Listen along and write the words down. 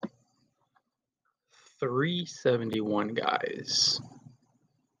371 guys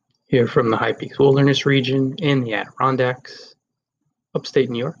here from the High Peaks Wilderness region in the Adirondacks,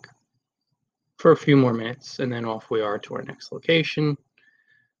 upstate New York, for a few more minutes, and then off we are to our next location.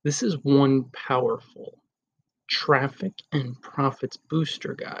 This is one powerful traffic and profits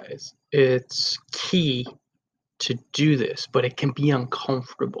booster, guys. It's key to do this, but it can be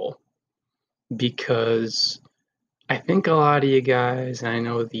uncomfortable because I think a lot of you guys, and I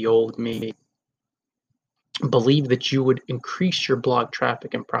know the old me, believe that you would increase your blog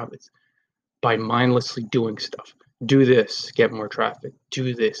traffic and profits by mindlessly doing stuff. Do this, get more traffic.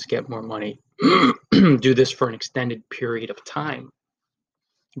 Do this, get more money. Do this for an extended period of time.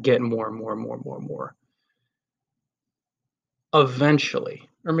 Get more. Eventually,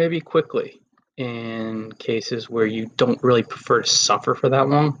 or maybe quickly, in cases where you don't really prefer to suffer for that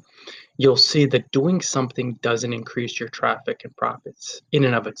long, you'll see that doing something doesn't increase your traffic and profits in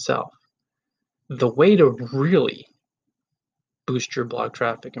and of itself. The way to really boost your blog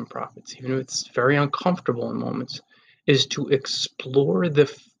traffic and profits, even if it's very uncomfortable in moments, is to explore the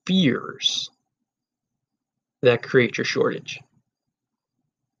fears that create your shortage.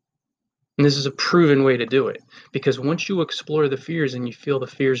 And this is a proven way to do it, because once you explore the fears and you feel the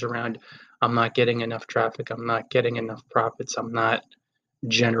fears around, I'm not getting enough traffic, I'm not getting enough profits, I'm not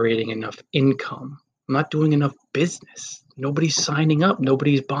generating enough income, I'm not doing enough business, nobody's signing up,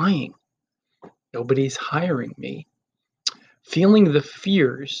 nobody's buying, nobody's hiring me. Feeling the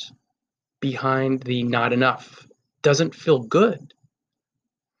fears behind the not enough doesn't feel good.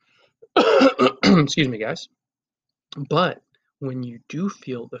 Excuse me, guys. But when you do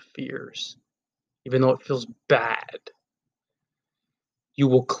feel the fears, even though it feels bad, you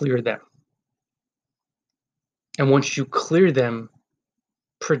will clear them. And once you clear them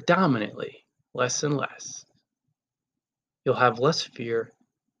predominantly, less and less, you'll have less fear,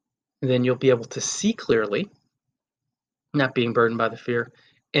 and then you'll be able to see clearly, not being burdened by the fear,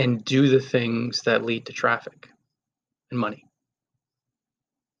 and do the things that lead to traffic and money.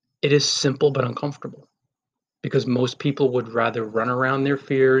 It is simple but uncomfortable, because most people would rather run around their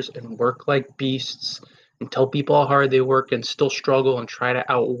fears and work like beasts and tell people how hard they work and still struggle and try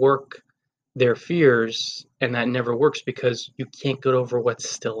to outwork their fears, and that never works because you can't get over what's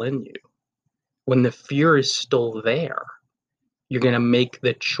still in you. When the fear is still there, you're going to make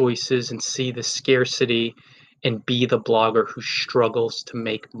the choices and see the scarcity and be the blogger who struggles to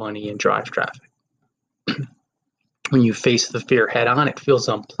make money and drive traffic. When you face the fear head on, it feels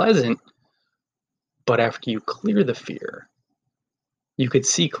unpleasant, but after you clear the fear, you could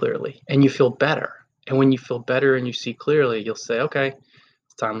see clearly and you feel better. And when you feel better and you see clearly, you'll say, okay,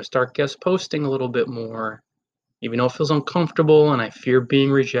 it's time to start guest posting a little bit more, even though it feels uncomfortable and I fear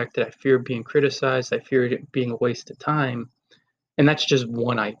being rejected, I fear being criticized, I fear it being a waste of time. And that's just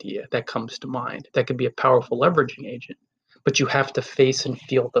one idea that comes to mind. That could be a powerful leveraging agent, but you have to face and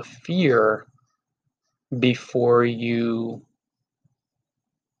feel the fear before you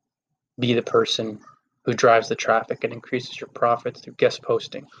be the person who drives the traffic and increases your profits through guest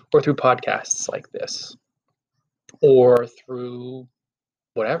posting or through podcasts like this or through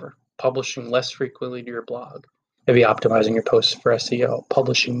whatever, publishing less frequently to your blog, maybe optimizing your posts for SEO,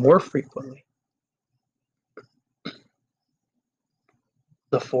 publishing more frequently.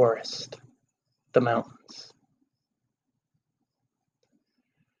 The forest, the mountains.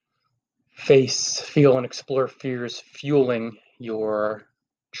 Face, feel, and explore fears fueling your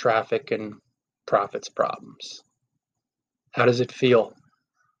traffic and profits problems. How does it feel?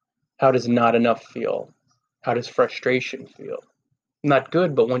 How does not enough feel? How does frustration feel? Not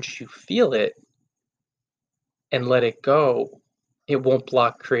good, but once you feel it and let it go, it won't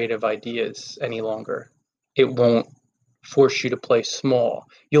block creative ideas any longer. It won't force you to play small.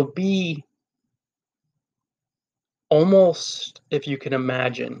 You'll be almost, if you can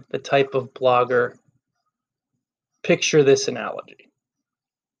imagine, the type of blogger. Picture this analogy.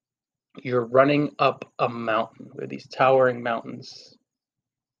 You're running up a mountain with these towering mountains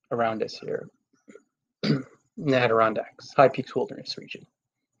around us here in the Adirondacks, High Peaks Wilderness region.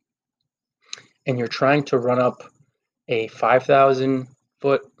 And you're trying to run up a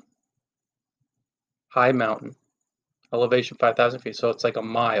 5,000-foot high mountain, elevation 5,000 feet, so it's like a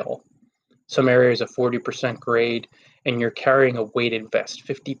mile. Some areas are 40% grade, and you're carrying a weighted vest,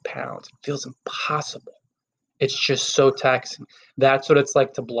 50 pounds. It feels impossible. It's just so taxing. That's what it's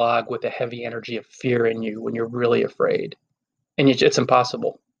like to blog with a heavy energy of fear in you when you're really afraid. And it's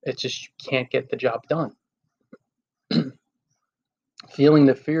impossible. It's just, you can't get the job done. Feeling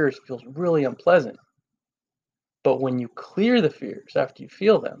the fears feels really unpleasant. But when you clear the fears after you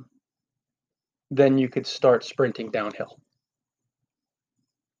feel them, then you could start sprinting downhill.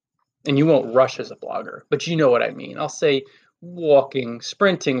 And you won't rush as a blogger, but you know what I mean. I'll say walking,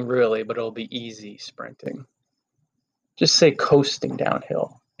 sprinting really, but it'll be easy sprinting. Just say coasting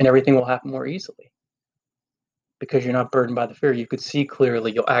downhill, and everything will happen more easily because you're not burdened by the fear. You could see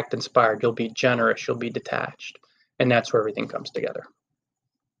clearly, you'll act inspired, you'll be generous, you'll be detached, and that's where everything comes together.